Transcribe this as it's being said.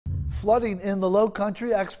Flooding in the low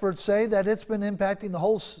country, experts say that it's been impacting the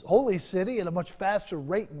whole holy city at a much faster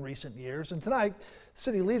rate in recent years. And tonight,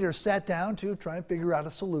 city leaders sat down to try and figure out a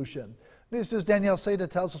solution. News 2's Danielle Seda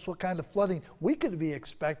tells us what kind of flooding we could be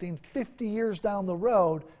expecting 50 years down the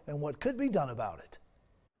road and what could be done about it.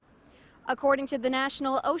 According to the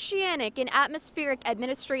National Oceanic and Atmospheric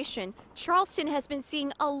Administration, Charleston has been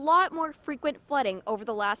seeing a lot more frequent flooding over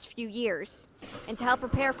the last few years. And to help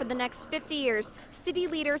prepare for the next 50 years, city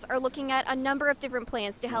leaders are looking at a number of different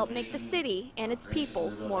plans to help make the city and its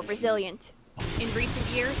people more resilient. In recent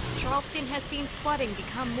years, Charleston has seen flooding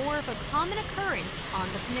become more of a common occurrence on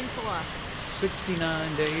the peninsula.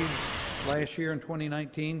 69 days last year in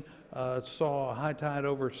 2019 saw a high tide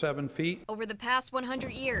over 7 feet. Over the past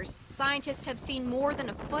 100 years, scientists have seen more than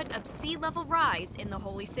a foot of sea level rise in the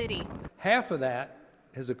holy city. Half of that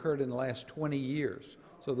has occurred in the last 20 years.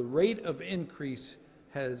 So the rate of increase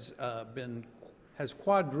has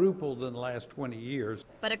quadrupled in the last 20 years.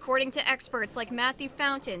 But according to experts like Matthew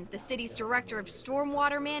Fountain, the city's director of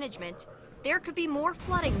stormwater management, there could be more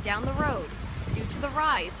flooding down the road due to the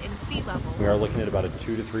rise in sea level. We are looking at about a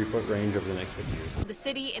 2 to 3 foot range over the next 50 years. The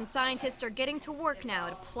city and scientists are getting to work now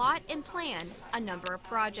to plot and plan a number of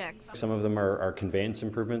projects. Some of them are conveyance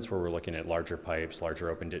improvements where we're looking at larger pipes, larger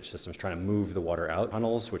open ditch systems, trying to move the water out.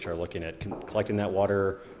 Tunnels, which are looking at collecting that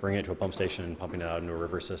water, bringing it to a pump station and pumping it out into a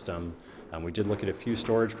river system. We did look at a few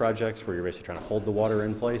storage projects where you're basically trying to hold the water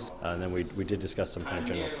in place. And then we did discuss some kind of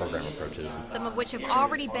general program approaches. Some of which have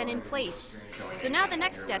already been in place. So now the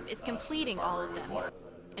next step is completing all of them.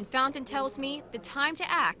 And Fountain tells me the time to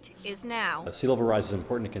act is now. Sea level rise is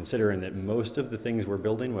important to consider in that most of the things we're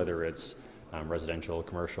building, whether it's residential,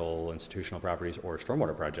 commercial, institutional properties, or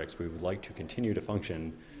stormwater projects, we would like to continue to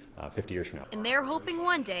function 50 years from now. And they're hoping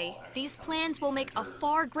one day these plans will make a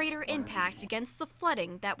far greater impact against the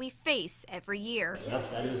flooding that we face every year.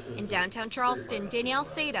 In downtown Charleston, Danielle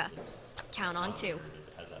Seda, Count on 2.